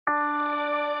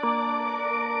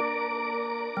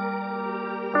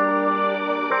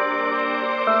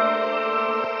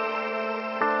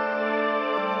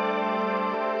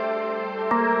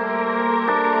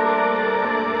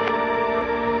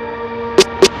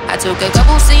took a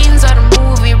couple scenes out of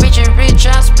movie, rich,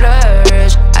 I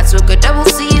splurge. I took a double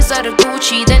C's out of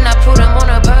Gucci, then I put them on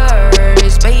a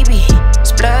purse. Baby,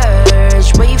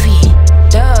 splurge, wavy,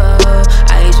 duh.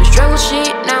 I used to struggle shit,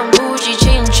 now I'm bougie,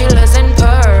 chinchillas and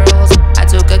pearls. I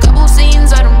took a couple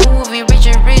scenes out of movie, rich,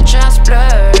 I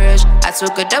splurge. I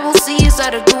took a double C's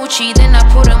out of Gucci, then I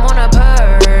put them on a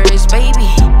purse. Baby,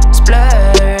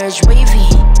 splurge, wavy,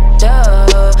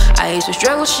 duh. I used to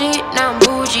struggle shit, now I'm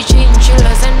bougie,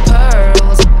 chinchillas and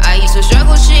pearls. I used to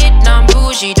struggle shit, now I'm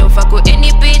bougie. Don't fuck with any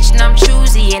bitch, now I'm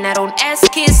choosy. And I don't ass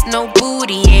kiss, no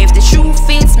booty. If the shoe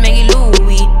fits, make it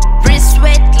Louis. Wrist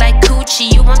wet like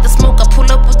coochie. You want the smoke, I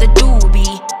pull up with the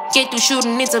doobie. Get through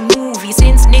shooting, it's a movie.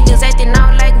 Since niggas acting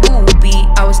out like whoopee.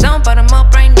 I was down, but I'm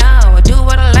up right now. I do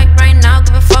what I like right now,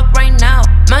 give a fuck right now.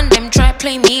 Man, them try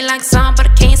play me like song, but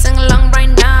I can't sing along right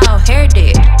now. Hair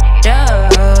did,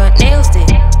 duh, nails did,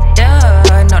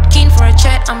 duh. Not keen for a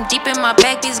chat, I'm deep in my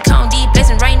bag, this account deep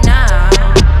blessing right now.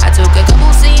 I took a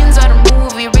couple scenes out of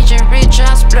movie, rich,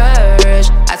 I splurge.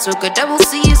 I took a double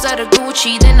C's out of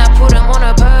Gucci, then I put them on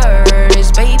a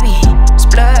purse. Baby,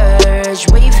 splurge,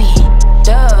 wavy,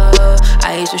 duh.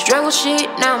 I used to struggle shit,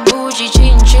 now I'm bougie,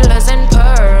 chinchillas and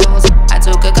pearls. I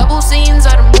took a couple scenes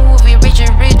out of movie, rich,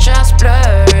 I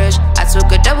splurge. I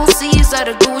took a double C's out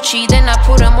of Gucci, then I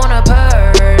put them on a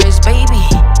purse. Baby,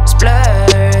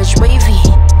 splurge, wavy,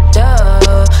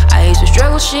 duh. I used to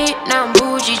struggle shit, now I'm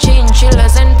bougie,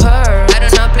 chinchillas and pearls. I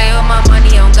do not play with my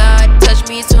money on God. Touch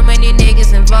me, too many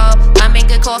niggas involved. I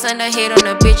make a call, send a hit on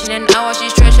a bitch, and then I watch she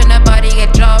stretch and that body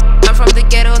get dropped. I'm from the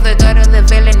ghetto, the gutter, the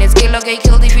villain. It's kill or get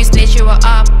killed if you snitch, you a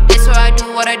op. That's why I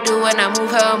do what I do when I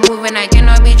move how I move, and I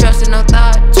cannot be trusted, no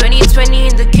thought. 2020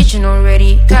 in the kitchen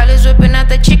already. College whipping out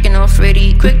the chicken on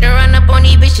Freddy. Quick to run up on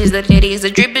these bitches, the titties. The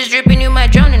drip is dripping, you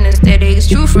might drown in aesthetics.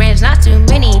 True friends, not too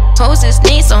many. Hoes is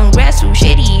snakes on grass, too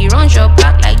shitty. Runs your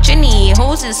block like Jenny.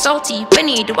 Hoes is salty,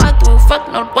 penny. Do I do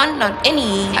fuck, not one, not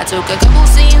any. I took a couple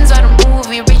scenes out of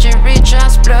movie, rich, I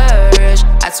splurge.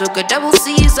 I took a double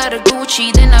C's out of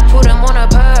Gucci, then I put them on a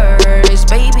purse.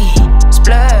 Baby,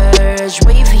 splurge,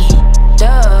 wavy,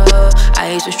 duh.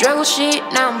 I used to struggle shit,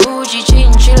 now I'm bougie,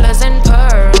 chinchillas and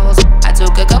pearls. I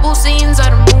took a couple scenes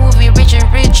out of movie, rich,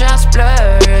 I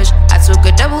splurge. I took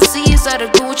a double C's out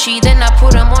of Gucci, then I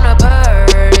put them on a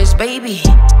purse. Baby,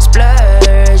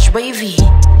 splurge, wavy,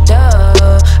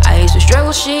 duh. I used to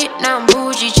struggle shit, now I'm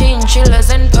bougie, chinchillas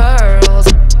and pearls.